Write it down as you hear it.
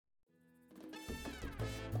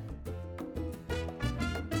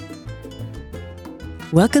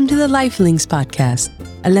Welcome to the Lifelinks Podcast,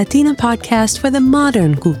 a Latina podcast for the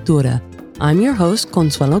modern cultura. I'm your host,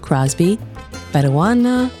 Consuelo Crosby,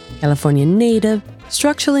 Peruana, California native,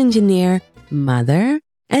 structural engineer, mother,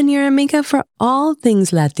 and your amiga for all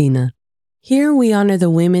things Latina. Here we honor the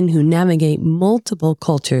women who navigate multiple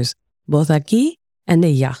cultures, both aquí and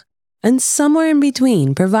allá, and somewhere in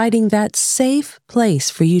between, providing that safe place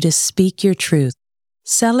for you to speak your truth,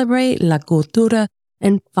 celebrate la cultura,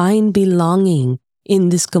 and find belonging in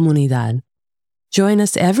this comunidad. Join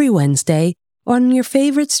us every Wednesday on your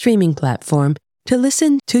favorite streaming platform to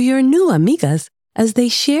listen to your new amigas as they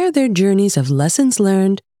share their journeys of lessons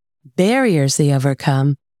learned, barriers they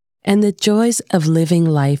overcome, and the joys of living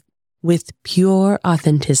life with pure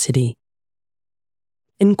authenticity.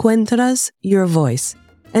 Encuentras your voice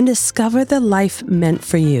and discover the life meant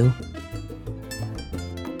for you.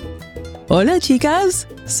 Hola, chicas!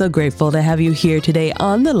 So grateful to have you here today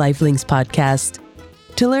on the Lifelinks Podcast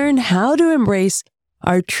to learn how to embrace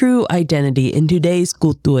our true identity in today's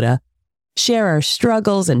cultura, share our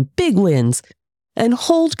struggles and big wins, and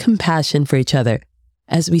hold compassion for each other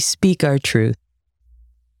as we speak our truth.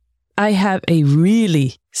 I have a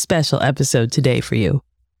really special episode today for you.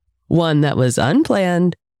 One that was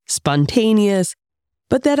unplanned, spontaneous,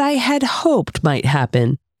 but that I had hoped might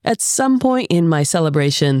happen at some point in my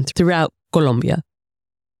celebration throughout Colombia.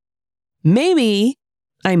 Maybe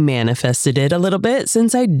I manifested it a little bit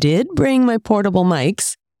since I did bring my portable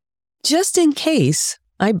mics, just in case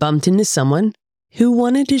I bumped into someone who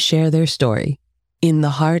wanted to share their story in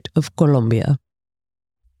the heart of Colombia.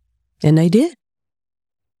 And I did.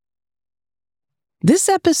 This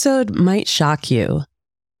episode might shock you,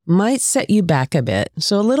 might set you back a bit,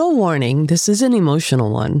 so a little warning, this is an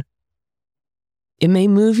emotional one. It may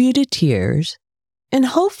move you to tears and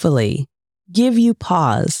hopefully give you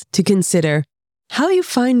pause to consider how you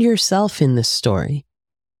find yourself in this story.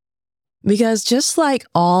 Because just like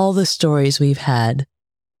all the stories we've had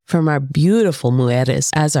from our beautiful mujeres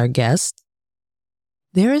as our guests,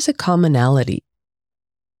 there is a commonality.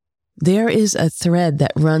 There is a thread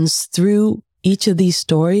that runs through each of these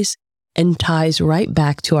stories and ties right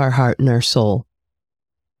back to our heart and our soul.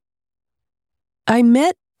 I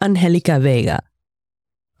met Angelica Vega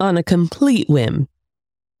on a complete whim.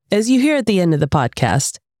 As you hear at the end of the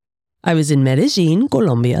podcast, I was in Medellin,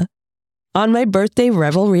 Colombia, on my birthday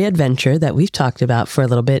revelry adventure that we've talked about for a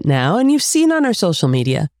little bit now, and you've seen on our social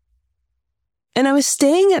media. And I was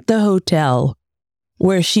staying at the hotel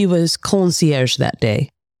where she was concierge that day.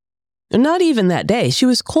 And not even that day. She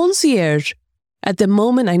was concierge at the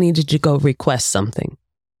moment I needed to go request something.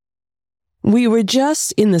 We were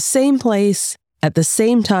just in the same place at the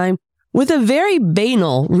same time with a very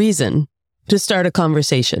banal reason to start a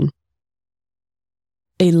conversation.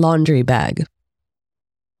 A laundry bag.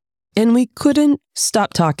 And we couldn't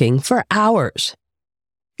stop talking for hours.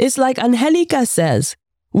 It's like Angelica says,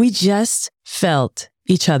 we just felt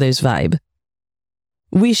each other's vibe.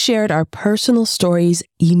 We shared our personal stories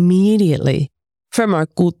immediately, from our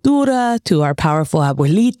cultura to our powerful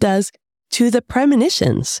abuelitas to the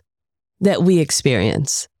premonitions that we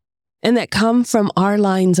experience and that come from our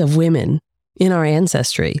lines of women in our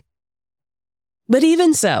ancestry. But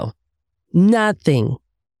even so, nothing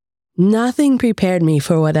prepared me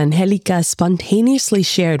for what Angelica spontaneously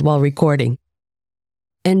shared while recording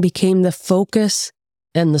and became the focus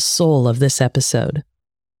and the soul of this episode.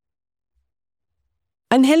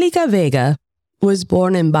 Angelica Vega was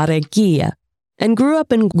born in Barranquilla and grew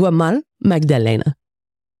up in Guamal, Magdalena.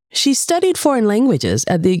 She studied foreign languages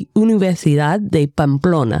at the Universidad de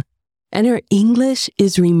Pamplona, and her English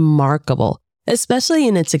is remarkable, especially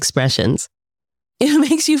in its expressions. It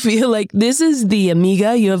makes you feel like this is the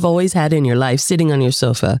amiga you have always had in your life sitting on your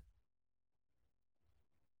sofa.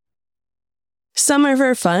 Some of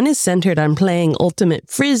her fun is centered on playing ultimate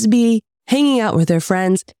frisbee, hanging out with her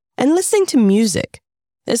friends, and listening to music,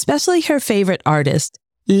 especially her favorite artist,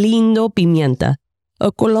 Lindo Pimienta,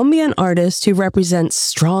 a Colombian artist who represents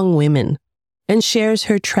strong women and shares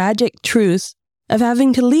her tragic truth of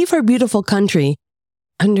having to leave her beautiful country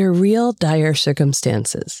under real dire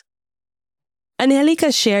circumstances.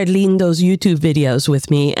 Angelica shared Lindo's YouTube videos with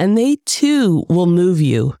me, and they too will move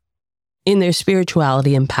you in their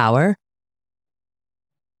spirituality and power.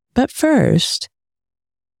 But first,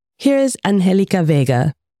 here's Angelica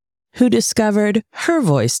Vega, who discovered her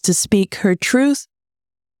voice to speak her truth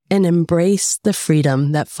and embrace the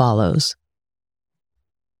freedom that follows.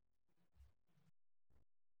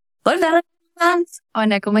 Hola,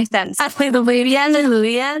 hola, ¿cómo están? Muy bien, muy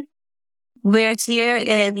bien. We're here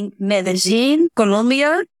in Medellin,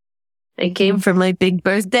 Colombia. I came for my big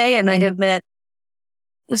birthday and I have met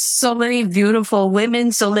so many beautiful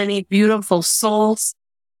women, so many beautiful souls,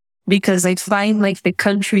 because I find like the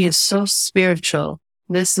country is so spiritual.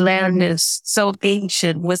 This land is so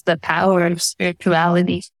ancient with the power of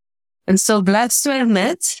spirituality. And so blessed to have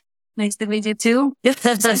met. Nice to meet you too. It's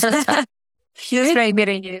great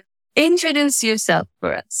meeting you. Introduce yourself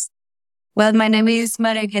for us. Well, my name is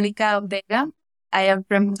Maria Angelica Vega. I am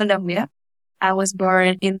from Colombia. I was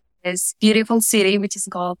born in this beautiful city, which is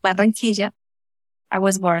called Barranquilla. I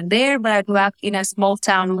was born there, but I grew up in a small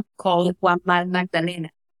town called Guamal Magdalena.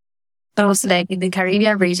 That was like in the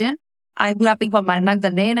Caribbean region. I grew up in Guamal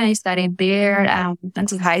Magdalena. I studied there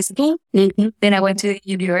until high school. Mm-hmm. Then I went to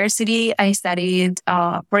university. I studied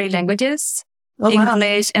foreign languages,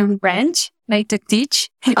 English and French. I took teach.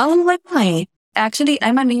 Oh my God. Actually,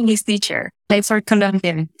 I'm an English teacher, like for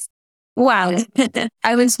Colombians. Wow.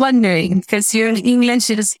 I was wondering, because your English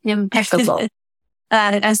is impeccable.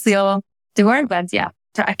 I still do work, but yeah,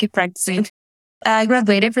 I keep practicing. I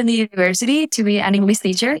graduated from the university to be an English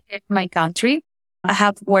teacher in my country. I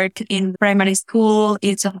have worked in primary school,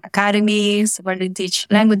 in some academies where they teach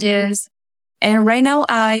languages. And right now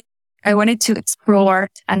I wanted to explore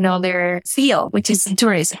another field, which is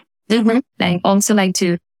tourism. Mm-hmm. I also like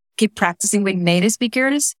to keep practicing with native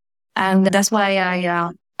speakers. And that's why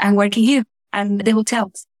I'm working here and the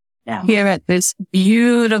hotels. Yeah. Here at this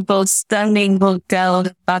beautiful, stunning hotel,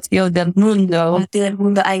 Patio del Mundo.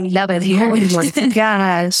 I love it here. Oh my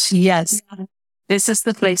gosh, yes. This is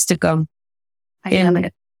the place to come. I love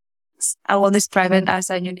it. I will describe it as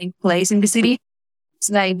a unique place in the city. It's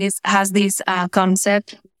like this has this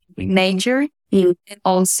concept with nature. And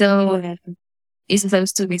also is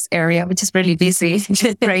close to this area, which is really busy,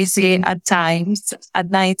 crazy at times, at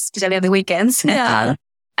night, especially on the weekends. Yeah.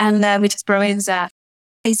 And which is province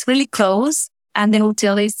it's really close. And the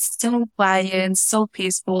hotel is so quiet, so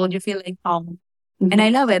peaceful. You feel like home. Mm-hmm. And I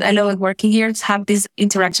love it. I love it working here to have this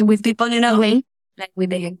interaction with people, you know, like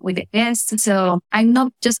with the guests. So I'm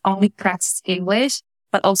not just only practice English,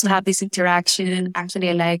 but also have this interaction.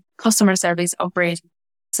 Actually, I like customer service operation.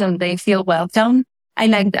 So they feel welcome. I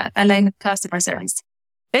like that. I like customer service.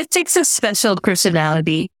 It takes a special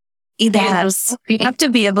personality. It does. You have to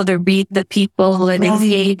be able to read the people and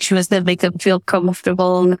engage with them, make them feel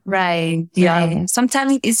comfortable. Right. Yeah. Right.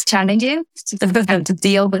 Sometimes it's challenging to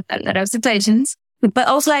deal with a lot of situations, but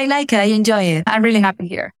also I like it. I enjoy it. I'm really happy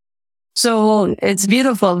here. So it's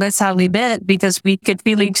beautiful. That's how we met, because we could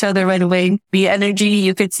feel each other right away. The energy,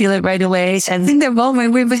 you could feel it right away. And in the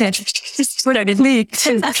moment we met, started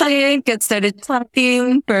started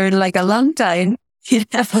talking for like a long time.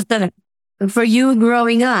 For you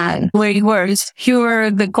growing up where you were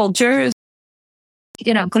the culture.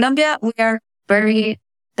 You know, Colombia, we are very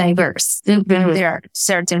diverse. Mm-hmm. There are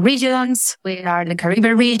certain regions. We are the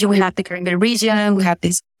Caribbean region. We have the Caribbean region. We have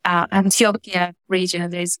this Antioquia region.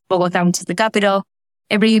 There's Bogota, which is the capital.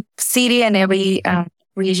 Every city and every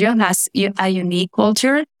region has a unique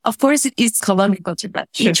culture. Of course, it is Colombian culture, but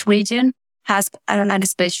each region has a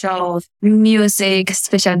special music,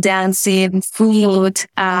 special dancing, food,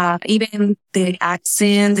 even the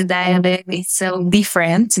accent, the dialect is so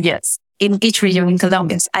different. Yes. In each region in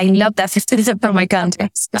Colombia. I love that from my country.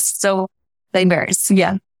 It's so diverse.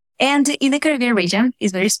 Yeah. And in the Caribbean region,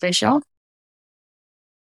 it's very special.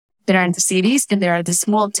 There are the cities and there are the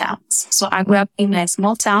small towns. So I grew up in a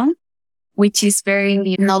small town, which is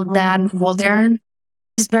very not that modern.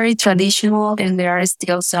 It's very traditional, and there are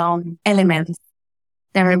still some elements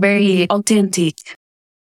that are very authentic.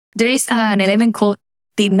 There is an element called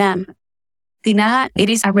tina. Tina, it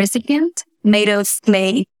is a recipient made of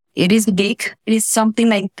clay. It is big. It is something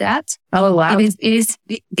like that. Oh, wow. It is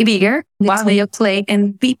bigger. Wow. It's made of clay,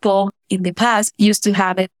 and people in the past used to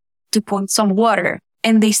have it to put some water,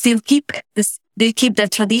 and they still keep this. They keep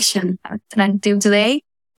that tradition until today.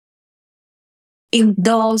 In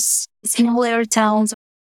those smaller towns,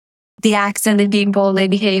 the accent, the people, the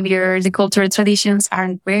behavior, the cultural traditions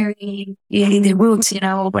are very in the roots, you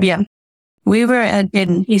know. But yeah, we were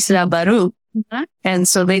in Isla Baru, and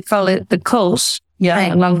so they call it the coast. Yeah,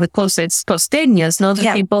 right. Along the coast, it's costeños, not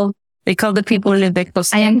the people. They call the people in the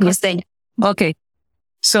costeños. I am costeña. Okay.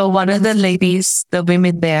 So one of the ladies, the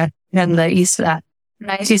women there in the Isla,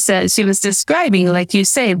 she said, she was describing, like you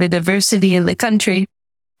say, the diversity in the country.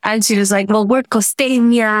 And she was like, well, we're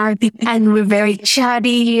costeña and we're very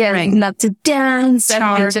chatty and love to dance.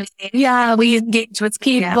 Yeah, we engage with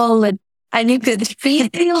people and you could feel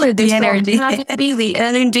it, the energy,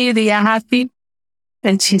 the happy.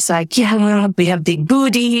 And she's like, yeah, we have big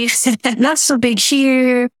booties, not so big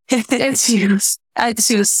here. And she was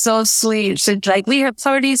so sweet. She's like, we have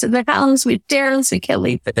parties in the house, we dance, we can't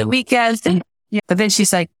leave for the weekend. Yeah. But then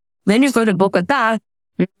she's like, then you go to Bogota.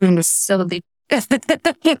 So the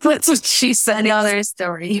that's what she said. Another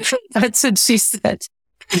story. That's what she said.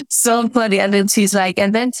 So funny. And then she's like,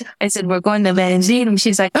 and then I said, we're going to Medellin. And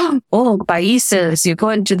she's like, oh, países. You're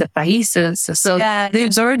going to the países. So yeah,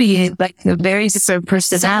 there's already like a very different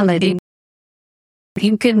personality.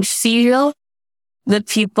 You can feel the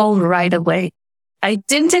people right away. I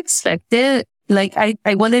didn't expect it. Like I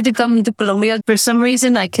wanted to come to Colombia. For some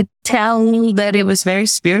reason, I could tell that it was very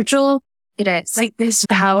spiritual. It is like this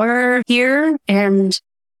power here, and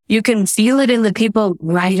you can feel it in the people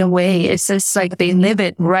right away. It's just like they live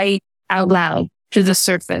it right out loud to the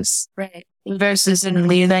surface. Right. Versus in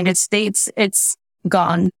the United States, it's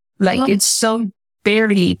gone. Like it's so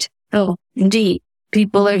buried. Oh, indeed.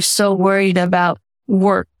 People are so worried about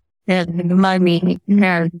work and money,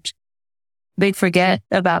 and they forget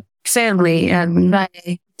about family and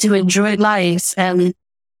to enjoy life. And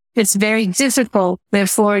it's very difficult,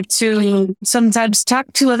 therefore, to sometimes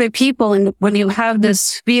talk to other people. And when you have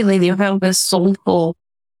this feeling, you have this soulful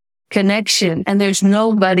connection, and there's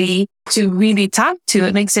nobody to really talk to,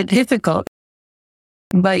 it makes it difficult.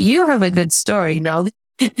 But you have a good story, no?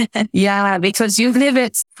 Yeah, because you live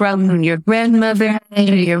it from your grandmother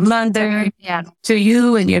to your mother, to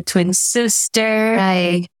you and your twin sister.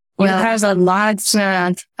 Right. Well, it has a lot,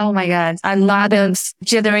 oh my God, a lot of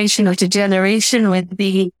generation to generation with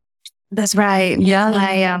the, that's right.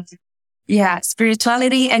 Yeah.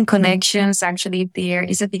 Spirituality and connections actually there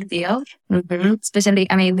is a big deal. Mm-hmm. Especially,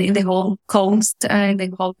 I mean, in the whole coast,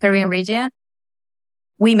 the whole Caribbean region,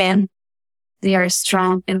 women, they are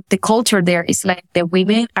strong, and the culture there is like the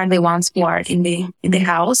women are the ones who are in the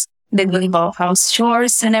house. They do all house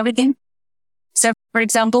chores and everything. So, for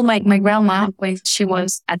example, my grandma, when she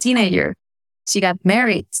was a teenager, she got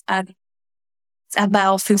married at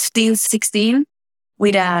about 15, 16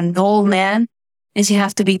 with an old man, and she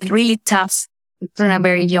has to be really tough from a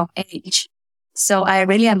very young age. So I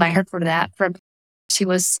really admire her for that. She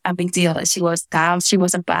was a big deal. She was tough. She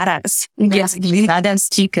was a badass. Yes, badass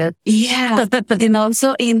chica. Yeah. And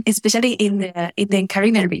also especially in the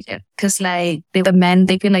Caribbean region, because like the men,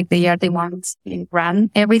 they feel like they are the ones who run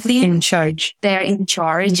everything. In charge. They're in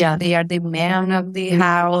charge. Yeah. They are the man of the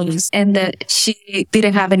house. And she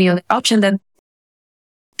didn't have any other option than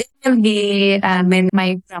he met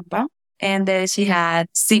my grandpa, and she had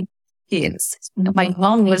 6 kids. My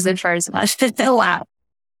mom was the first one. Wow.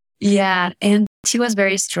 Yeah. And she was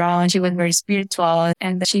very strong. She was very spiritual,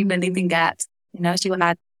 and she believed in God. You know, she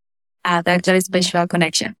had that very special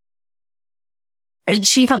connection. And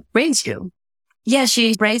she helped raise you. Yeah,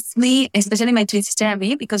 she raised me, especially my twin sister and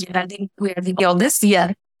me, because we are the oldest.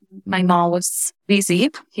 Yeah. My mom was busy.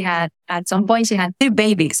 At some point, she had 2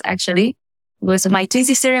 babies, actually. It was my twin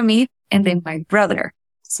sister and me, and then my brother.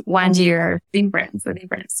 It's 1 year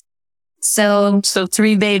difference. So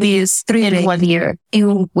 3 babies, 3 in 1 year.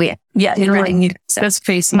 In 1 year. So that's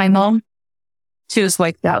crazy. My mom, she was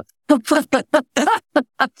wiped out.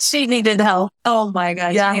 she needed help. Oh my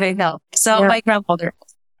God. Yeah. She needed help. So my grandmother.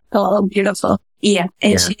 Oh, beautiful. Yeah.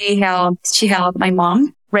 And she helped my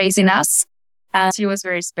mom raising us. And she was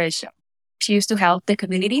very special. She used to help the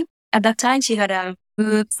community. At that time, she had a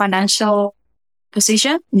good financial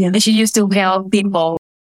position. Yeah. And she used to help people.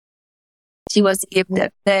 She was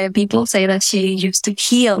gifted. The people say that she used to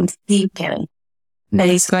heal people. That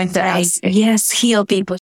is going to ask. Yes, heal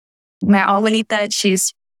people. My abuelita,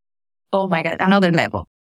 she's, oh my God, another level.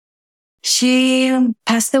 She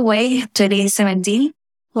passed away 2017.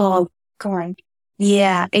 Oh, God.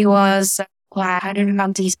 Yeah, it was, I don't know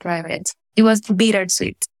how to describe it. It was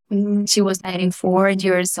bittersweet. She was 94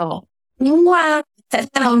 years old. Wow.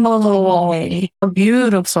 Oh,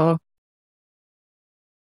 beautiful.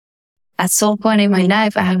 At some point in my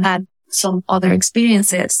life, I have had some other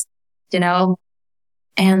experiences, you know,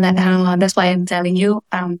 and that's why I'm telling you,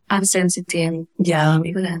 I'm sensitive. Yeah.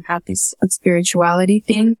 Because I have this spirituality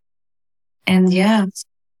thing. And yeah,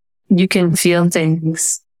 you can feel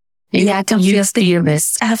things. I can feel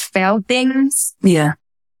things. I have felt things. Yeah.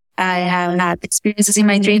 I have had experiences in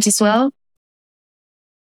my dreams as well.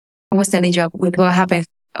 I was telling you with what happened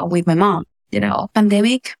with my mom, you know,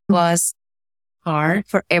 pandemic was hard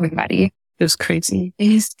for everybody. It was crazy.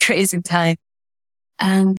 It was crazy time.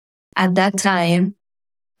 And at that time,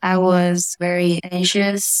 I was very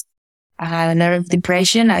anxious. I had a lot of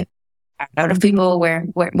depression. A lot of people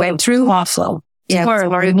went through. Awful. Yeah,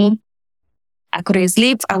 horrible. I couldn't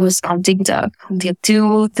sleep. I was on TikTok until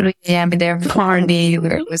 2, 3 a.m. there party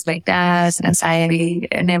where it was like that, anxiety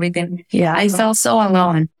and everything. Yeah, I felt so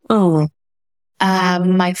alone. Oh.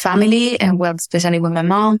 My family, and well, especially with my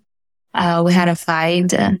mom, We had a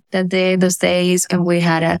fight those days, and we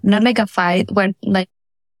had not like a fight, but like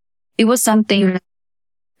it was something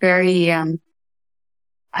very, I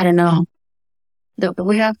don't know. Do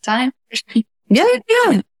we have time? Yeah.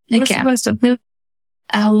 Okay. You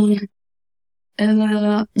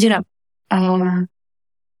know,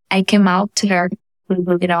 I came out to her.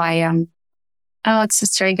 You know, I am. Oh, it's a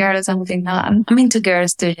stray girl or something. No, I'm into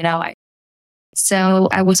girls too. You know, so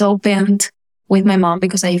I was opened with my mom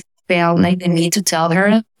because I felt like the need to tell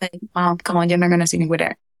her, like, Mom, come on, you're not gonna see me with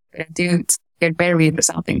a dude, get married or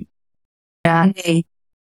something. And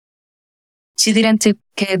she didn't take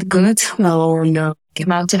it good. No.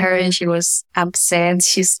 Came out to her and she was upset.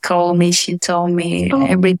 She called me. She told me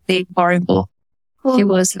everything horrible. She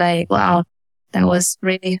was like, wow, that was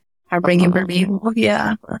really heartbreaking for me.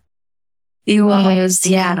 Yeah. It was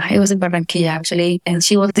in Barranquilla actually. And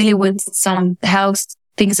she was dealing with some health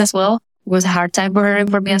things as well. It was a hard time for her and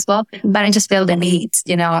for me as well. But I just felt the need,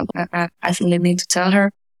 you know, I feel the need to tell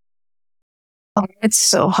her. Oh, it's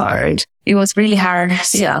so hard. It was really hard.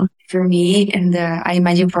 Yeah. For me, and I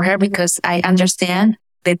imagine for her, because I understand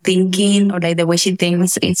the thinking or like the way she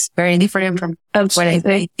thinks is very different from what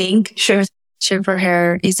I think. Sure. For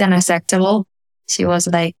her is unacceptable. She was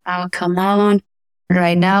like, oh, come on.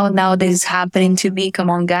 Right now this is happening to me. Come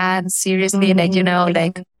on, God, seriously. Like, you know,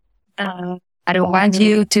 like, I don't want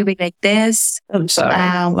you to be like this. I'm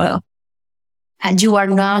sorry. And you are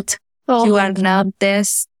not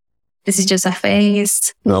this. This is just a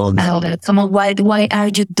phase. No. Come on, why are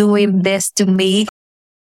you doing this to me?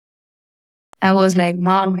 I was like,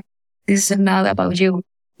 Mom, this is not about you.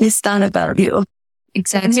 It's not about you.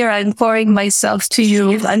 Exactly. Here I'm pouring myself to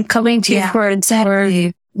you. I'm coming to you for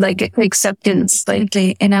like acceptance. Like,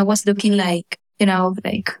 and I was looking like, you know,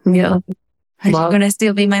 like, are you gonna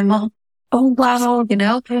still be my mom? Oh, wow. You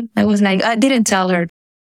know, I was like, I didn't tell her.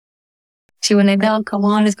 She was like, no, come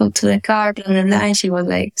on, let's go to the car. Blah, blah, blah. And she was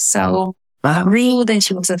like, so rude. And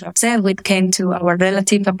she was so upset. We came to our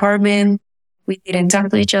relative apartment. We didn't talk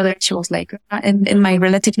to each other. She was like, and my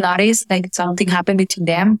relative noticed like something happened between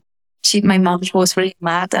them. My mom was really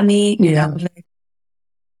mad at me. Yeah. Like,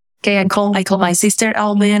 okay, I called my sister,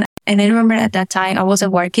 Alvin. And I remember at that time I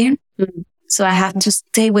wasn't working. So I had to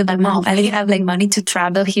stay with my mom. I didn't have like money to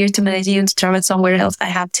travel here to Medellin, to travel somewhere else. I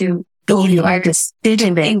had to go to Paris.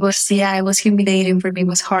 It was humiliating for me. It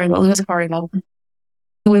was horrible.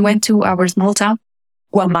 We went to our small town,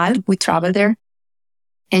 Guamal. We traveled there.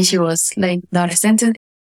 And she was like, not a sentence.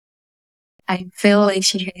 I felt like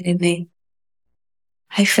she hated me.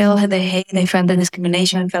 I felt the hate, I felt the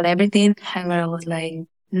discrimination, I felt everything. And I was like,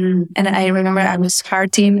 And I remember I was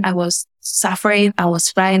hurting, I was suffering, I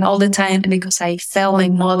was crying all the time because I felt my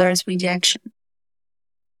mother's rejection.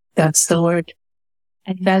 That's the word.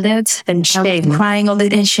 I felt it. And shame. I was crying all the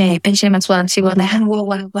time, and shame as well. She was like,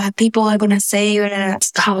 what people are going to say? I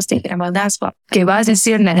was thinking about that spot. ¿Qué vas a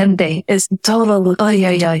decir la gente? It's total,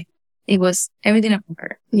 It was everything about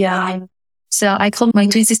her. Yeah. So I called my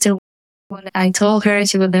twin sister. When I told her,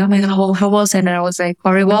 she was like, oh my God, how was it? And I was like,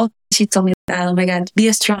 horrible. She told me, oh my God, be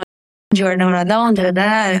strong. You are not alone. Da, da,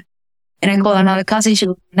 da. And I called another cousin. She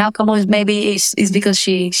was like, now come on, maybe it's because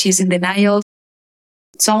she's in denial.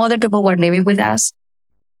 Some other people were living with us.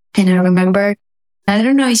 And I remember, I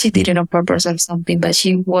don't know if she did it on purpose or something, but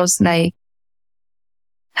she was like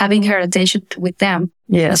having her attention with them.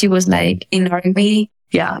 Yeah. She was like ignoring me.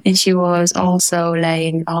 Yeah. And she was also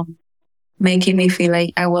like, making me feel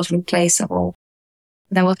like I was replaceable.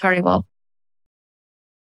 That was horrible.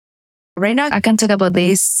 Right now, I can talk about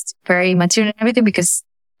this very mature and everything because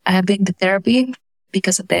I have been to therapy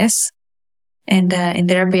because of this. And in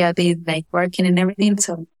therapy, I've been like working and everything.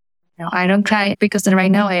 So I don't cry because right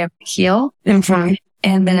now I am healed. Mm-hmm.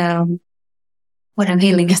 And what I'm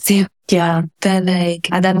healing still. Yeah. But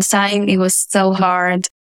like at that time, it was so hard.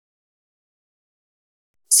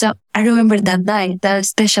 So I remember that night, that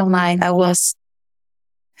special night, I was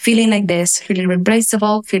feeling like this, feeling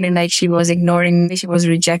replaceable, feeling like she was ignoring me, she was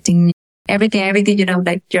rejecting me. Everything, you know,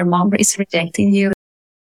 like your mom is rejecting you.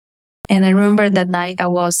 And I remember that night I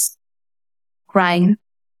was crying.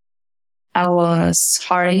 I was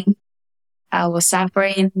hurting. I was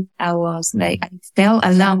suffering. I was like, I felt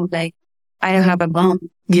alone, like I don't have a mom.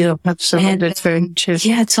 Yeah, absolutely. That's very true.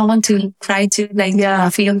 Yeah, someone to cry to,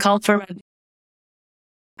 like, feel comfortable.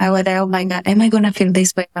 I was like, oh my God, am I going to feel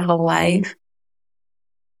this way my whole life?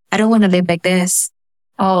 I don't want to live like this.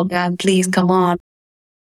 Oh God, please, come on.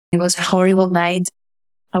 It was a horrible night.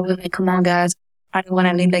 I was like, come on, God, I don't want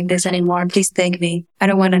to live like this anymore. Please take me. I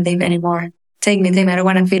don't want to live anymore. Take me. I don't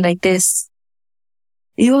want to feel like this.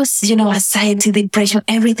 it was, anxiety, depression,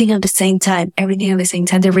 everything at the same time,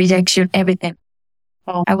 the rejection, everything.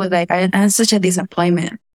 Oh, I was like, I'm such a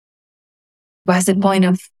disappointment. What's the point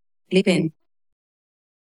of living?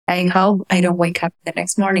 I hope I don't wake up the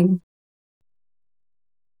next morning.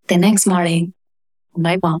 The next morning,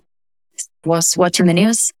 my mom was watching the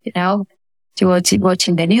news, She was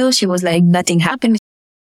watching the news. She was like, nothing happened.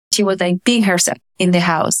 She was like being herself in the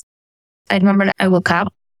house. I remember I woke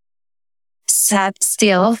up, sat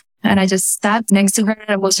still, and I just sat next to her.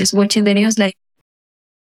 I was just watching the news. Like,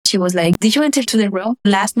 she was like, did you enter to the room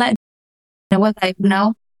last night? And I was like,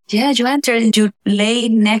 no. Yeah, you entered and you lay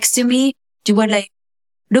next to me. You were like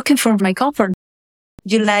looking for my comfort.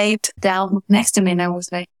 You laid down next to me, and I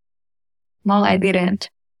was like, Mom, I didn't.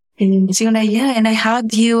 And she was like, yeah, and I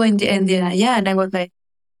hugged you, and yeah, and I was like,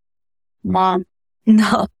 Mom,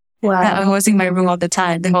 no. Wow. I was in my room all the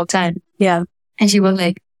time, the whole time. Yeah. And she was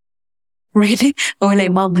like, really? I was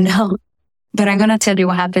like, Mom, no. But I'm gonna tell you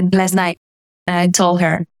what happened last night. And I told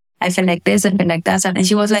her, I feel like this, I feel like that. And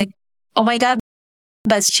she was like, oh my God.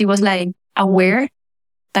 But she was like aware,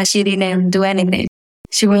 but she didn't do anything.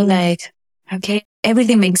 She was like, okay,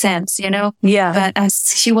 everything makes sense, Yeah. But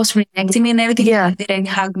as she was rejecting me and everything, Yeah. she didn't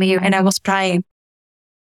hug me, and I was crying.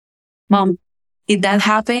 Mom, did that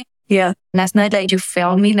happen? Yeah. Last night, like, you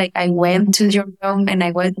felt me, like I went to your room and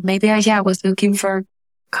I went, maybe I was looking for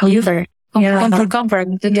comfort. Comfort.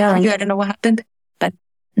 Yeah. I don't know what happened. But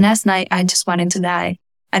last night, I just wanted to die.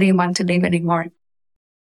 I didn't want to live anymore.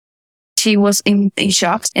 She was in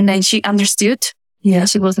shock, and then she understood. Yeah.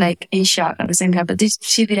 She was like in shock at the same time, but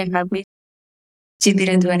she didn't help me. She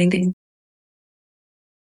didn't do anything.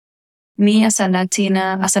 Me as a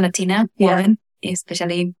Latina woman,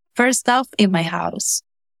 especially first off in my house,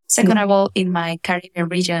 second of all in my Caribbean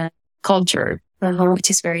region culture,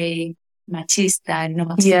 which is very machista,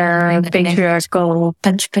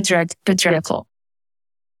 patriarchal.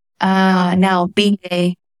 Now being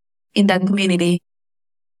gay in that community,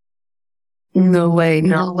 No way.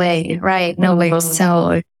 right? No way.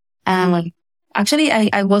 So, actually,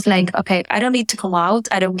 I was like, okay, I don't need to come out.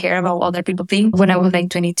 I don't care about what other people think. When I was like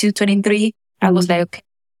 22, 23, I was like, okay,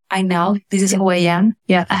 I know this is who I am.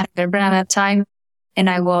 Yeah. I had a girlfriend at that time, and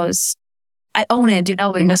I own it,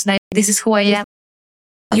 because like, this is who I am.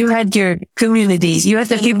 You had your community. You had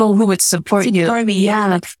the people who would support you. For me,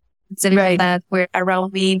 yeah. Right. That were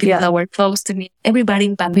around me, people that were close to me, everybody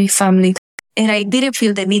but my family. And I didn't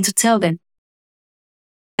feel the need to tell them.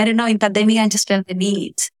 I don't know, in pandemic, I just felt the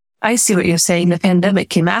need. I see what you're saying. The pandemic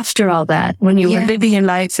came after all that, when you were living your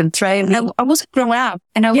life and thriving. I was growing up,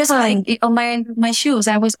 and I was like on my shoes.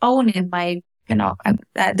 I was owning my,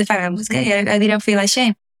 the fact I was gay. I didn't feel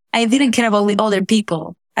ashamed. I didn't care about the other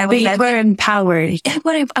people. We were empowered.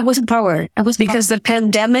 I was empowered. Because the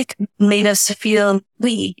pandemic made us feel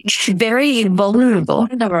very vulnerable.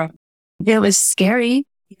 It was scary.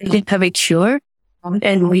 We didn't have a cure,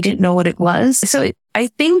 and we didn't know what it was. So I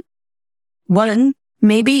think, one,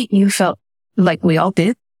 maybe you felt like we all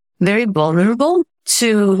did, very vulnerable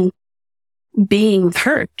to being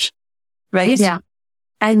hurt, right? Yeah.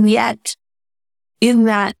 And yet, in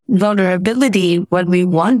that vulnerability, when we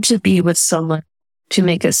want to be with someone to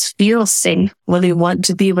make us feel safe, when we want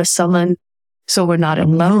to be with someone so we're not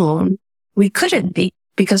alone, we couldn't be,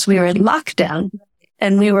 because we were in lockdown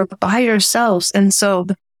and we were by ourselves. And so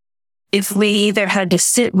if we either had to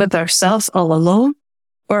sit with ourselves all alone,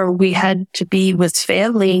 or we had to be with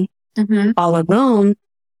family all alone,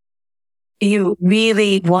 you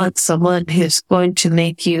really want someone who's going to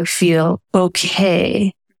make you feel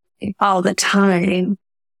okay all the time.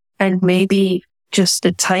 And maybe just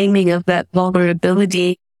the timing of that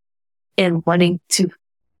vulnerability and wanting to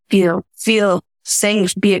feel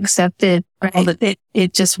safe, be accepted, right?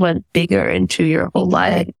 It just went bigger into your whole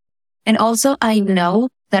life. And also, I know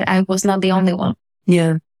that I was not the only one.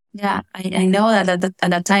 Yeah. Yeah, I know that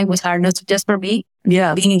at that time was hard, not just for me.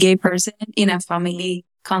 Yeah. Being a gay person in a family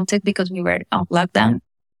context, because we were on lockdown.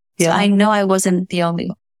 Yeah. So I know I wasn't the only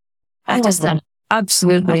one. I was not.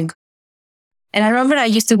 Absolutely. And I remember I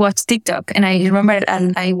used to watch TikTok, and I remember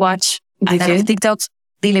I watched a lot of TikToks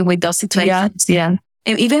dealing with those situations. Yeah.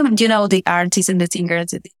 And even, the artists and the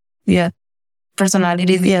singers,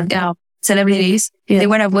 personalities, celebrities, they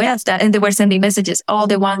were aware of that, and they were sending messages. Oh,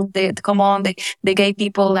 come on, the gay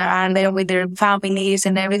people are there with their families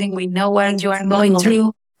and everything. We know what you are going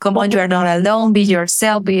through. Come on, you are not alone. Be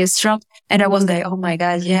yourself, be strong. And I was like, oh my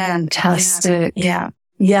God, yeah. Fantastic. Yeah.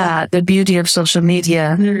 Yeah, the beauty of social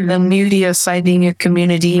media, the beauty of finding your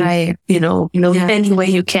community, any way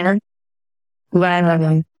you can.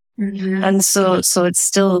 And so it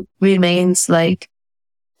still remains like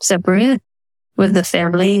separate. with the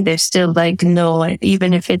family. They're still like, no,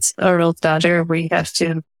 even if it's our old daughter, we have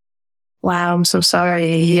to, wow, I'm so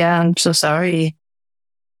sorry. Yeah, I'm so sorry.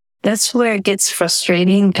 That's where it gets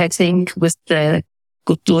frustrating, I think, with the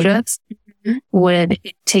culturas, when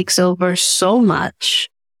it takes over so much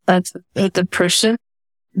of the person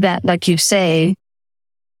that, like you say,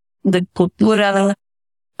 the cultura,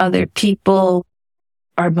 other people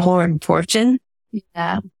are more important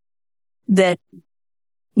than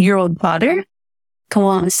your own daughter. Come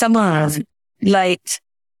on, someone like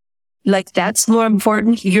that's more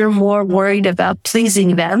important. You're more worried about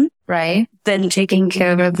pleasing them, right, than taking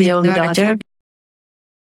care of your own daughter.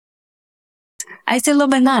 I still love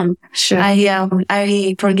my mom. Sure.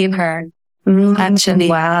 I forgive her. Actually,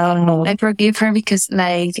 Wow. I forgive her because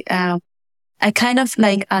I kind of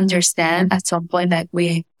like understand at some point that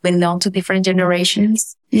we belong to different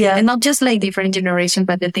generations. Yeah. And not just like different generations,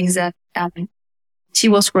 but the things that she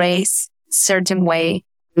was raised certain way,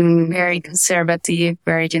 very conservative,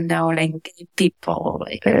 very, like people,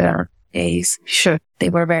 like her days. Sure. They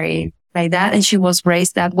were very like that. And she was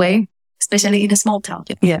raised that way, especially in a small town.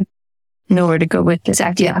 Yeah. Nowhere to go with it.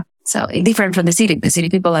 Exactly. Yeah. So different from the city. The city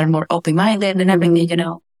people are more open-minded and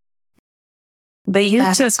everything, But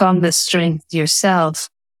you took on the strength yourself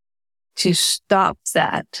to stop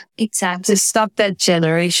that. Exactly. To stop that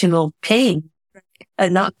generational pain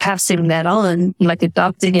and not passing that on, like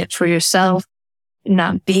adopting it for yourself,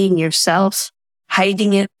 not being yourself,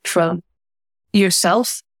 hiding it from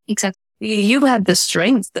yourself. Exactly. You had the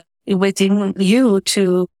strength within you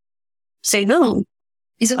to say, no,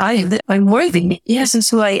 I'm worthy. Yes, this is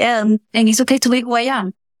who I am. And it's okay to be who I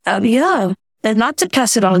am. Yeah. And not to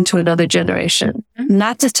pass it on to another generation,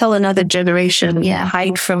 not to tell another generation,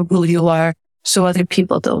 hide from who you are so other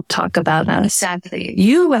people don't talk about us. Exactly.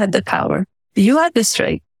 You had the power. You had the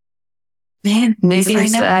strength. Man, maybe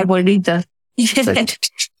I will need that.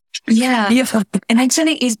 Yeah. And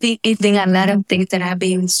actually, it's been a lot of things that I've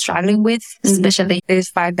been struggling with, especially this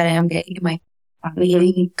fact that I am getting in my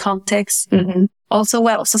family context. Also,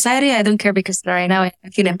 well, society, I don't care because right now I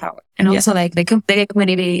feel empowered. And also like the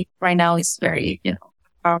community right now is very,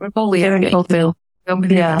 powerful. We are fulfilled.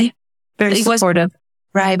 Very supportive.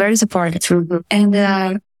 Right. Very supportive.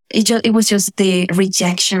 And, it was just the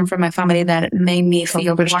rejection from my family that made me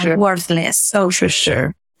feel worthless. Oh, for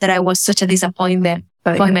sure. That I was such a disappointment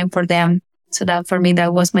for them. So that for me,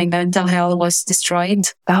 that was my mental health was destroyed.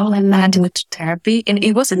 Oh, and I had to go to therapy. And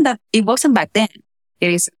it wasn't back then.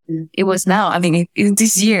 It was now. I mean,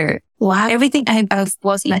 this year. Wow. Everything I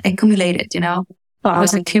was like accumulated, It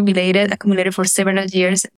was accumulated for several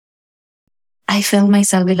years. I felt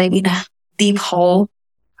myself like in a deep hole.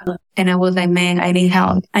 And I was like, man, I need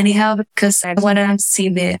help. I need help because I want to see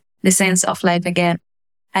the sense of life again.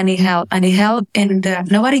 I need help. And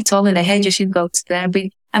nobody told me that, hey, you should go to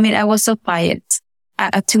therapy. I mean, I was so quiet.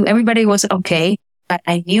 Everybody was okay, but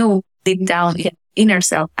I knew deep down inner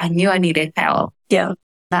self, I knew I needed help. Yeah.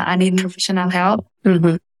 I need professional help.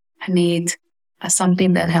 I need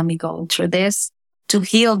something that helped me go through this, to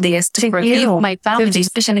heal this, to forgive my family,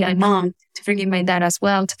 especially my mom, to forgive my dad as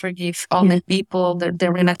well, to forgive all the people,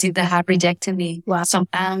 the relatives that have rejected me. Wow. Some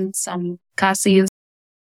aunts, some cousins.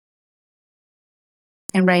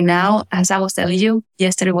 And right now, as I was telling you,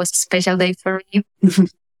 yesterday was a special day for me.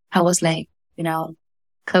 I was like,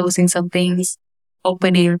 closing some things,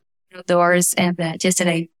 opening doors. And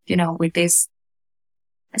yesterday, with this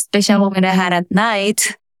special moment I had at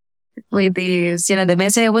night, with this, the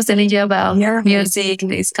message I was telling you about music,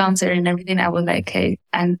 this concert and everything, I was like, hey,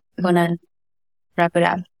 I'm going to wrap it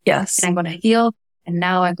up. Yes. And I'm going to heal. And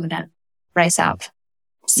now I'm going to rise up.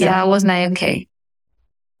 So I was like, okay,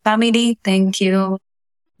 family, thank you.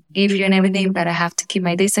 Give you and everything, but I have to keep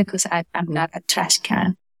my distance because I'm not a trash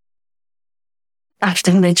can.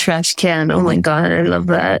 After the trash can. Oh my God, I love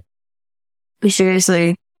that.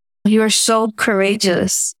 Seriously, you are so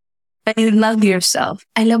courageous. And you love yourself.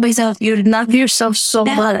 I love myself. You love yourself so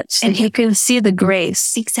much. And you can see the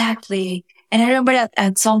grace. Exactly. And I remember that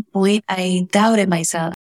at some point, I doubted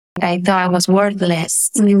myself. I thought I was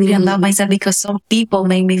worthless. I didn't love myself because some people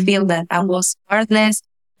made me feel that I was worthless,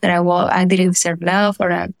 that I didn't deserve love,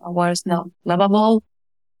 or I was not lovable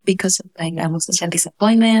because I was such a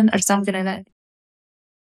disappointment or something like that.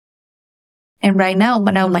 And right now,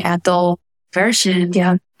 when I'm my adult version,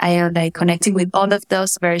 I am like connecting with all of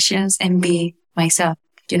those versions and be myself,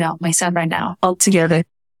 myself right now. All together.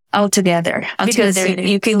 Because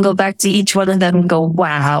you can go back to each one of them and go,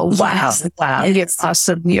 wow. You're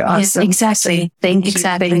awesome. You're awesome. Exactly. Thank you.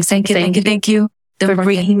 Thank you. For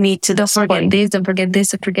bringing me to the Don't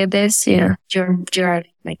forget this. Yeah. You're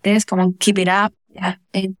like this. Come on, keep it up. Yeah.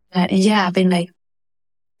 And yeah, I've been like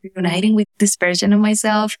reuniting with this version of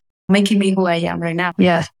myself, making me who I am right now.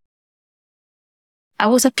 Yeah. I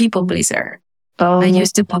was a people pleaser. Oh, I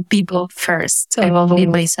used to put people first. I will leave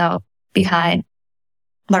myself behind.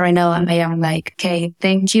 But right now I am like, okay,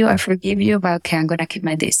 thank you. I forgive you, but okay, I'm going to keep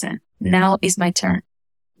my distance. Now is my turn.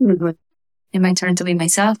 mm-hmm. It's my turn to be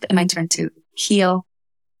myself. It's my turn to heal.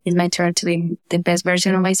 It's my turn to be the best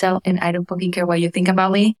version of myself. And I don't fucking care what you think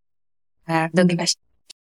about me. Don't give a shit.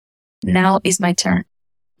 Now is my turn.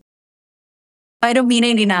 I don't mean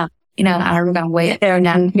it in an arrogant way.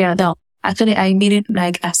 Yeah. No, actually, I mean it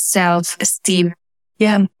like a self-esteem.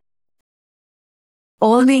 Yeah.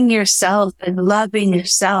 Owning yourself and loving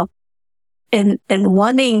yourself and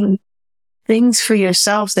wanting things for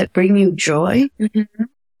yourselves that bring you joy. Mm-hmm.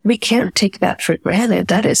 We can't take that for granted.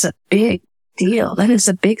 That is a big deal. That is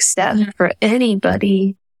a big step for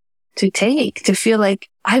anybody to take, to feel like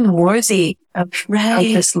I'm worthy of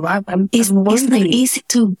this love. It's not easy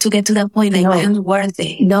to get to that point. Like, No. I'm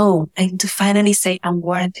worthy. No. And to finally say I'm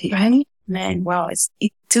worthy. Right? Man, wow.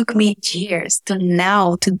 It took me years to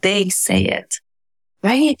now, today, say it.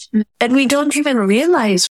 Right? And we don't even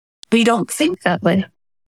realize we don't think that way.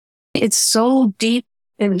 It's so deep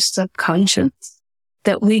in the subconscious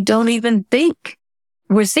that we don't even think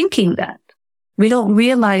we're thinking that. We don't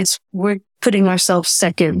realize we're putting ourselves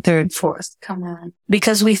second, third, fourth. Come on.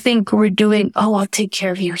 Because we think we're doing, oh, I'll take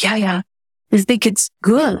care of you. Yeah. We think it's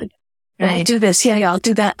good. Right. I'll do this. Yeah, I'll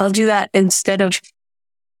do that. I'll do that instead of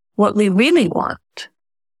what we really want.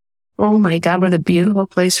 Oh my God, what a beautiful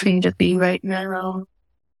place for you to be right now.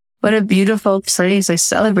 What a beautiful place. I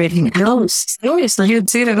celebrate you. No, seriously, you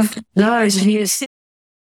too. No,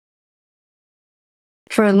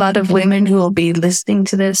 for a lot of women who will be listening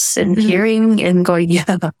to this and hearing and going,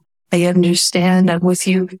 yeah, I understand. I'm with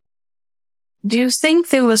you. Do you think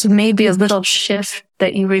there was maybe a little shift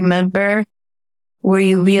that you remember where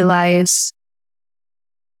you realize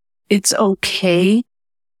it's okay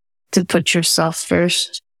to put yourself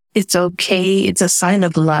first? It's okay. It's a sign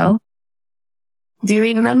of love. Do you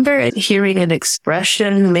remember hearing an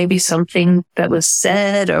expression, maybe something that was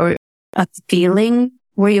said or a feeling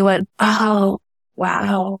where you went, oh,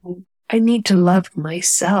 wow, I need to love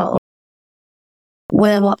myself?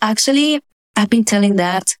 Well, actually, I've been telling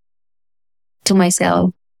that to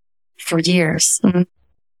myself for years. Mm-hmm.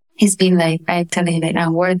 It's been like, I tell you that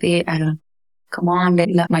I'm worthy. Come on, let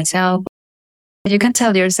me love myself. You can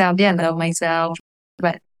tell yourself, yeah, love myself.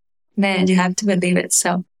 But man, you have to believe it.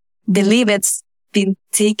 So believe it's been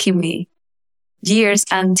taking me years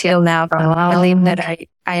until now. I believe that I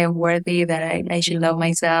am worthy, that I should love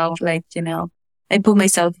myself. Like, I put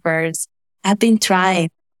myself first. I've been trying,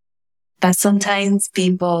 but sometimes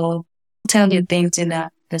people tell you things,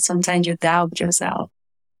 that sometimes you doubt yourself.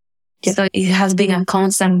 Yeah. So it has been a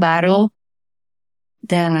constant battle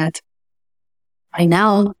that right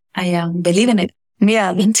now I am believing it.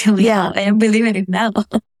 Yeah. I am believing it now.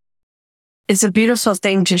 It's a beautiful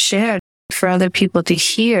thing to share for other people to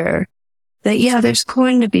hear that, yeah, there's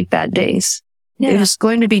going to be bad days. Yeah. There's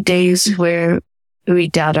going to be days where we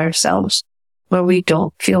doubt ourselves, where we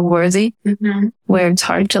don't feel worthy, where it's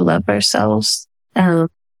hard to love ourselves.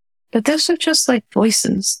 But those are just like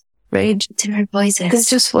voices, right? Different voices. They're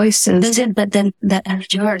just voices. But then that are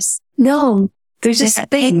yours. No, they're just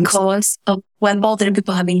things. Echoes of what other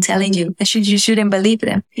people have been telling you. You shouldn't believe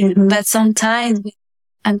them. Mm-hmm. But sometimes we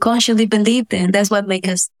unconsciously believe them. That's what makes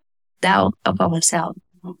us doubt of ourselves.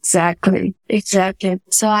 Exactly.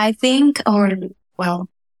 So I think,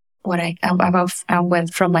 what I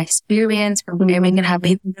went from my experience, from everything that I've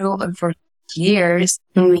been through for years,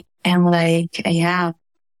 and like,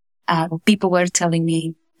 people were telling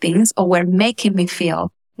me things or were making me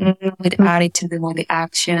feel with the attitude and with the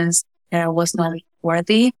actions that I was not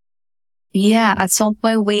worthy. Yeah, at some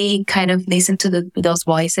point we kind of listen to those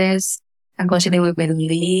voices. Unfortunately, we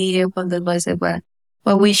believe on the voices,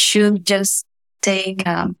 but we should just take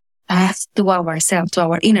us to ourselves, to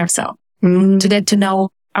our inner self, to get to know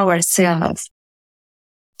ourselves.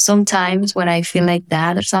 Sometimes when I feel like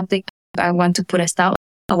that or something, I want to put a stop.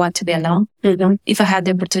 I want to be alone. If I had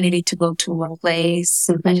the opportunity to go to one place,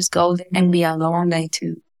 I just go there and be alone, like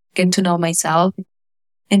to get to know myself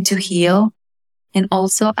and to heal. And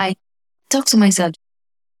also I talk to myself.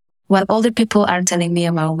 What other people are telling me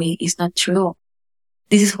about me is not true.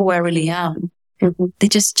 This is who I really am. They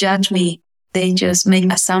just judge me. They just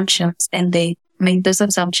make assumptions, and they make those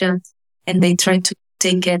assumptions and they try to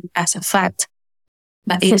take it as a fact.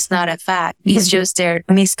 But it's not a fact. It's just their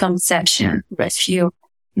misconception.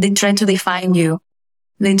 They try to define you.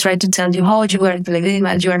 They try to tell you how you are living,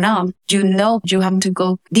 but you are not. You have to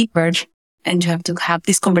go deeper and you have to have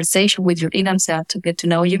this conversation with your inner self to get to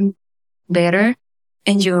know you better.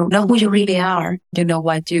 And you know who you really are. You know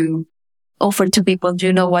what you offer to people.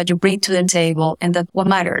 You know what you bring to the table, and that's what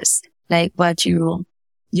matters. Like what you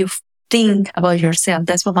think about yourself.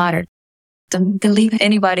 That's what matters. Don't believe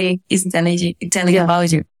anybody is telling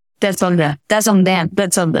about you. That's on them. That's on them.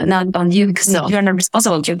 That's on them. Not on you, because you're not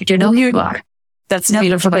responsible. You know who you are. That's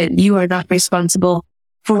beautiful. But you are not responsible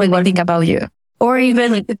for what they think about you. Or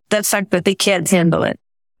even the fact that they can't handle it.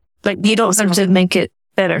 Like you don't have to make it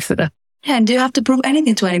better for them. Yeah, and do you have to prove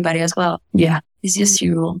anything to anybody as well? Yeah. It's just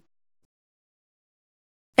you.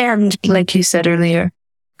 And like you said earlier,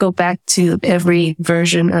 go back to every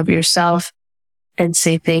version of yourself and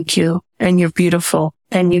say thank you. And you're beautiful.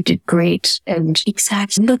 And you did great. And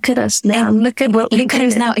Exactly. look at us now. And Look at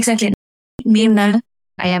us now. Exactly. Me now,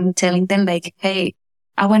 I am telling them like, hey,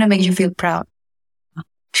 I want to make you feel proud.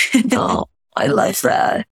 Oh, I love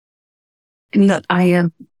that. And that I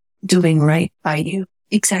am doing right by you.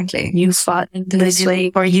 Exactly. You fought this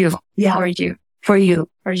way for you. Yeah. For you. For you.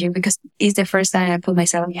 For you. Because it's the first time I put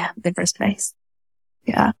myself in the first place.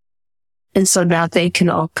 Yeah. And so now they can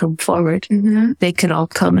all come forward. Mm-hmm. They can all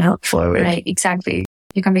come out forward. Right. Exactly.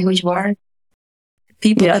 You can be who you are.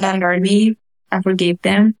 People that hurt me, I forgive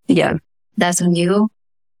them. Yeah. That's on you.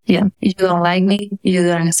 Yeah. If you don't like me, you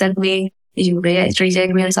don't accept me, if you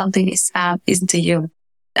reject me or something, it's to you.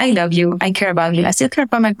 I love you. I care about you. I still care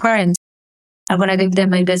about my parents. I want to give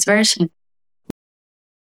them my best version.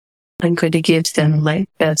 I'm going to give them my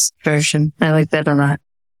best version. I like that a lot.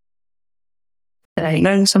 I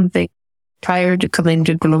learned something prior to coming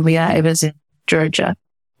to Colombia. I was in Georgia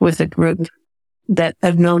with a group that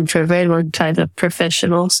I've known for a very long time of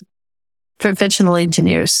professional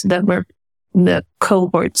engineers that were the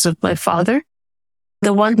cohorts of my father.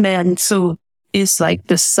 The one man who is like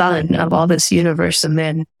the son of all this universe of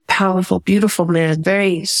men, powerful, beautiful man,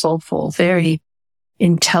 very soulful, very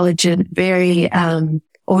intelligent, very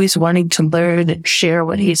always wanting to learn and share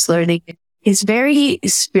what he's learning. He's very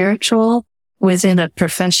spiritual within a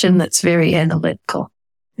profession that's very analytical.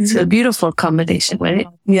 It's a beautiful combination, right?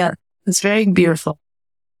 Yeah, it's very beautiful.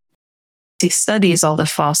 He studies all the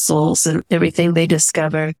fossils and everything they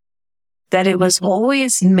discover, that it was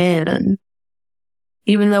always man.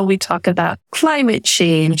 Even though we talk about climate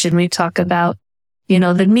change and we talk about,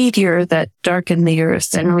 the meteor that darkened the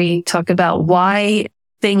earth, and we talk about why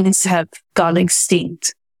things have gone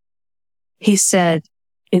extinct. He said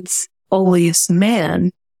it's always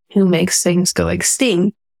man who makes things go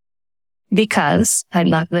extinct because, I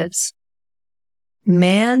love this,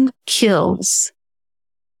 man kills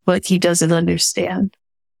what he doesn't understand.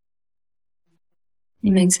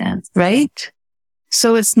 It makes sense. Right?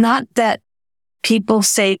 So it's not that people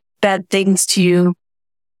say bad things to you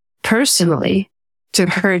personally to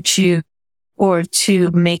hurt you or to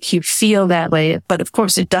make you feel that way. But of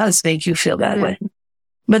course it does make you feel that way.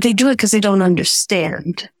 But they do it because they don't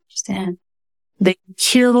understand. They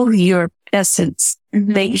kill your essence.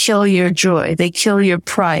 Mm-hmm. They kill your joy. They kill your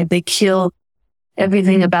pride. They kill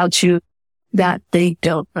everything about you that they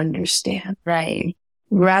don't understand. Right.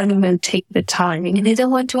 Rather than take the time. And they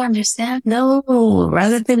don't want to understand. No,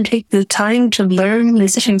 rather than take the time to learn,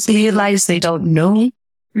 listen, realize they don't know.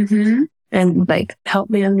 Mm-hmm. And help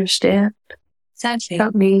me understand. Exactly.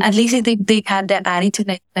 Help me. At least they had that attitude,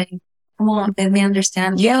 like, come on, let me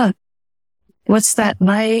understand. Yeah. What's that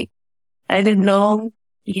like? I didn't know.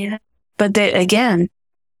 Yeah. But again,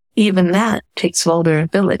 even that takes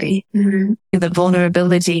vulnerability. Mm-hmm. The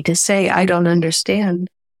vulnerability to say, I don't understand.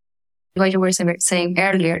 What you were saying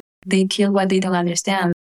earlier, they kill what they don't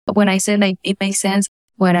understand. But when I said it makes sense,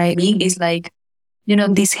 what I mean is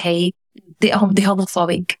this hate, the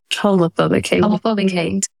homophobic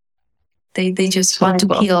hate. They just want to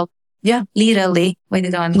kill. Yeah. Literally, when they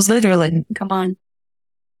don't understand. Literally. Come on.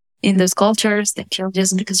 In those cultures, they kill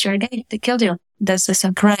just because you're gay. They killed you. That's just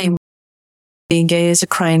a crime. Being gay is a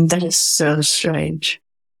crime. That is so strange.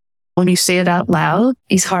 When you say it out loud,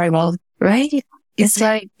 it's horrible, right? It's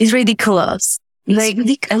ridiculous.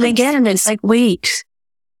 And again, it's wait,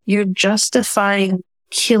 you're justifying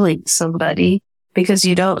killing somebody because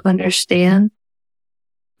you don't understand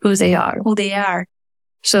who they are.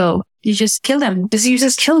 So you just kill them. You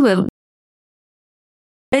just kill them.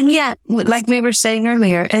 And yet, like we were saying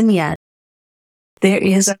earlier, there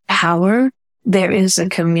is a power, there is a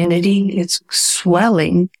community, it's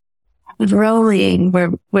swelling, growing,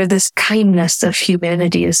 where this kindness of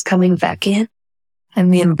humanity is coming back in,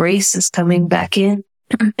 and the embrace is coming back in,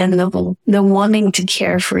 and the wanting to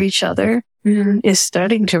care for each other is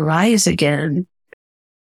starting to rise again.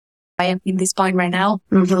 I am in this point right now.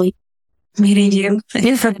 Mm-hmm. meeting you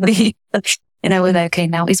in front of me. And I was like, okay,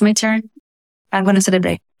 now it's my turn. I'm going to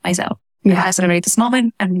celebrate myself. Yeah, I celebrate this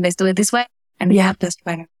moment and let's do it this way. And yeah, just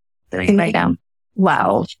right down.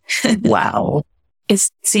 Wow. Wow.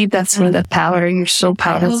 See, that's where the power, you're so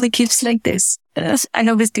powerful. I hope it keeps like this. I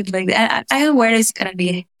know this keeps like that. I am aware it's going to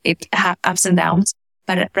be ups and downs,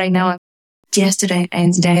 but right now, yesterday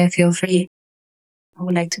and today I feel free. I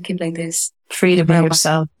would like to keep like this. Free to be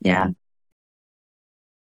yourself. Yeah.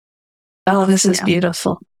 Oh, this is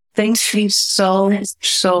beautiful. Thank you so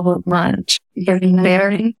much. You're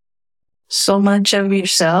sharing so much of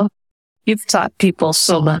yourself. You've taught people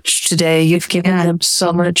so much today. You've given them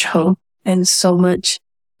so much hope and so much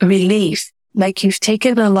relief. Like you've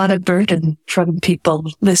taken a lot of burden from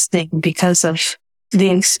people listening because of the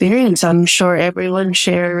experience. I'm sure everyone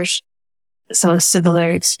shares some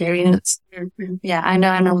similar experience. Yeah, I know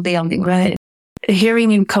I'm not the only one. Right.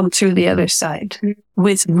 Hearing you come through the other side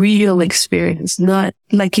with real experience, not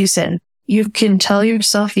like you said, you can tell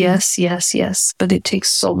yourself yes, yes, yes, but it takes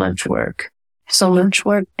so much work,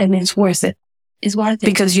 and it's worth it. It's worth it.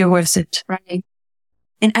 Because you're worth it. Right.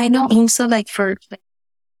 And I know also for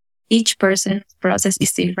each person's process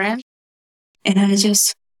is different. And I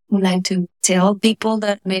just would like to tell people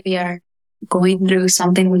that maybe are going through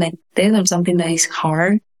something like this or something that is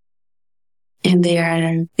hard and they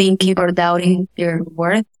are thinking or doubting their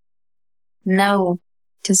worth. No,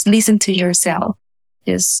 just listen to yourself.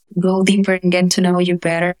 Just go deeper and get to know you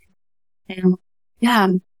better.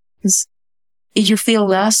 And if you feel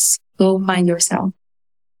lost, go find yourself.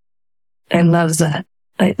 I love that.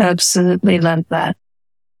 I absolutely love that.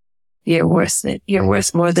 You're worth it. You're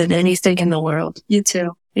worth more than anything in the world. You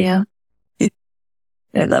too. Yeah.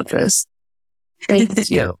 I love this. Thank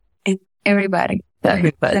you. And everybody.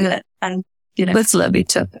 And, let's love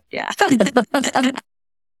each other. Yeah.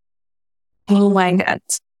 Oh my God.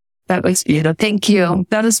 That was beautiful. Thank you.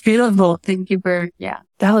 That was beautiful. Thank you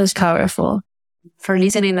that was powerful. For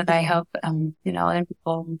listening, that I hope, and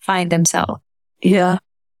people find themselves. Yeah.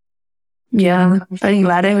 Yeah. I'm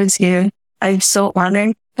glad I was here. I'm so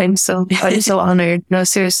honored. I'm so honored. No,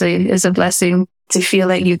 seriously, it's a blessing to feel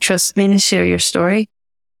like you trust me to share your story.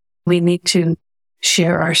 We need to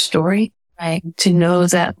share our story, right? To know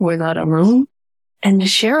that we're not alone and to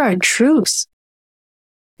share our truths.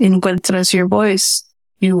 Encuentras your voice.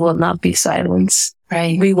 You will not be silenced,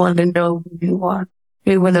 right? We want to know who you are.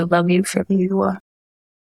 We want to love you for who you are.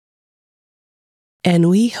 And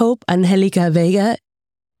we hope Angelica Vega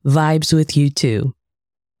vibes with you too.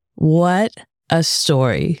 What a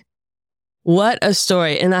story. What a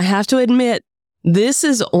story. And I have to admit, this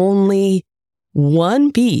is only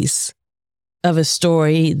one piece of a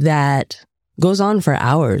story that goes on for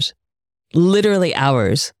hours, literally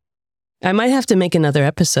hours. I might have to make another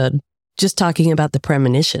episode just talking about the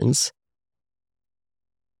premonitions.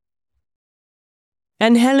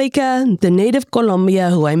 Angelica, the native Colombia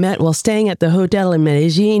who I met while staying at the hotel in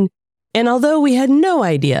Medellin, and although we had no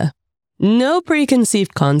idea, no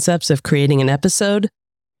preconceived concepts of creating an episode,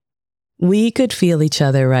 we could feel each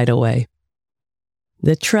other right away.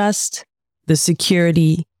 The trust, the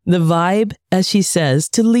security, the vibe, as she says,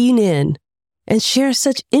 to lean in and share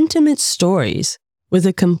such intimate stories with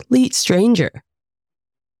a complete stranger.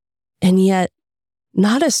 And yet,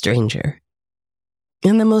 not a stranger.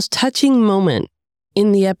 And the most touching moment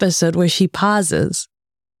in the episode where she pauses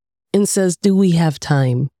and says, "Do we have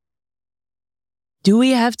time? Do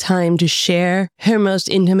we have time to share her most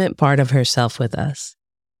intimate part of herself with us?"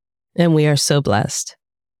 And we are so blessed.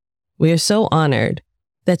 We are so honored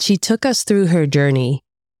that she took us through her journey,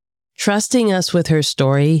 trusting us with her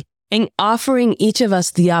story and offering each of us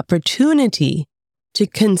the opportunity to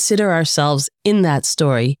consider ourselves in that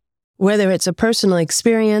story, whether it's a personal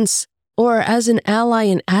experience or as an ally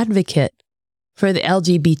and advocate for the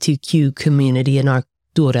LGBTQ community in our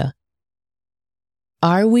cultura.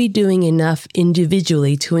 Are we doing enough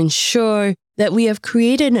individually to ensure that we have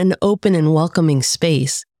created an open and welcoming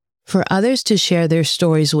space for others to share their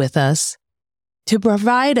stories with us, to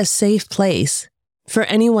provide a safe place for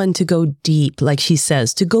anyone to go deep, like she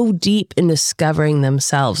says, to go deep in discovering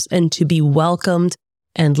themselves and to be welcomed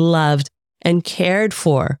and loved and cared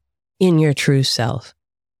for in your true self?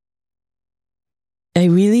 I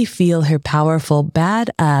really feel her powerful,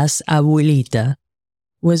 badass abuelita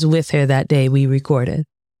was with her that day we recorded,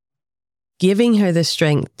 giving her the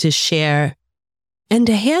strength to share and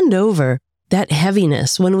to hand over that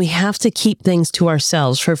heaviness when we have to keep things to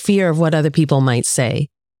ourselves for fear of what other people might say.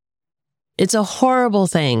 It's a horrible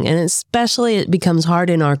thing, and especially it becomes hard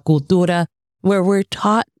in our cultura, where we're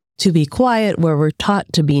taught to be quiet, where we're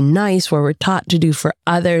taught to be nice, where we're taught to do for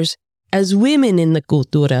others as women in the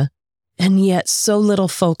cultura, and yet so little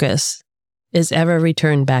focus is ever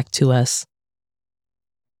returned back to us.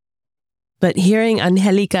 But hearing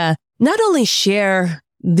Angelica not only share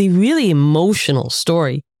the really emotional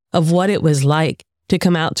story of what it was like to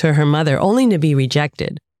come out to her mother only to be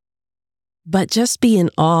rejected, but just be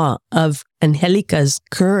in awe of Angelica's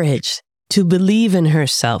courage to believe in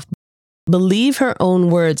herself, believe her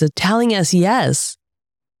own words of telling us, yes,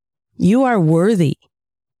 you are worthy.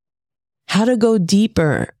 How to go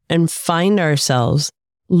deeper and find ourselves,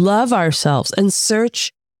 love ourselves, and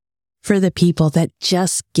search for the people that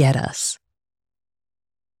just get us.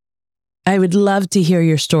 I would love to hear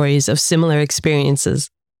your stories of similar experiences,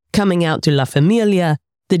 coming out to La Familia,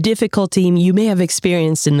 the difficulty you may have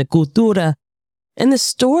experienced in the cultura, and the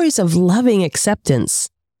stories of loving acceptance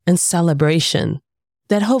and celebration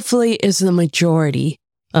that hopefully is the majority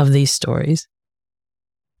of these stories.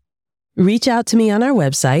 Reach out to me on our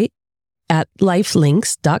website at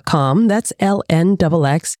lifelinks.com, that's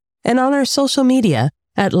LNXX, and on our social media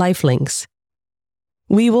at lifelinks.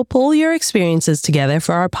 We will pull your experiences together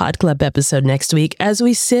for our Pod Club episode next week as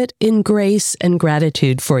we sit in grace and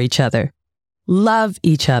gratitude for each other, love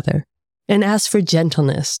each other, and ask for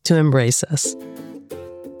gentleness to embrace us.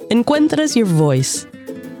 Encuentras your voice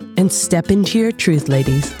and step into your truth,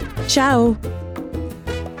 ladies. Ciao!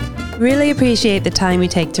 Really appreciate the time you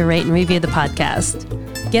take to rate and review the podcast.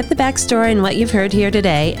 Get the backstory and what you've heard here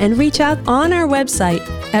today and reach out on our website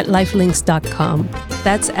at lifelinks.com.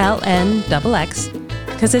 That's LNXX.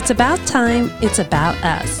 Because it's about time, it's about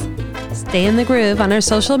us. Stay in the groove on our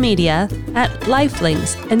social media at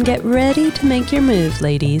Lifelinks and get ready to make your move,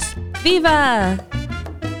 ladies. Viva!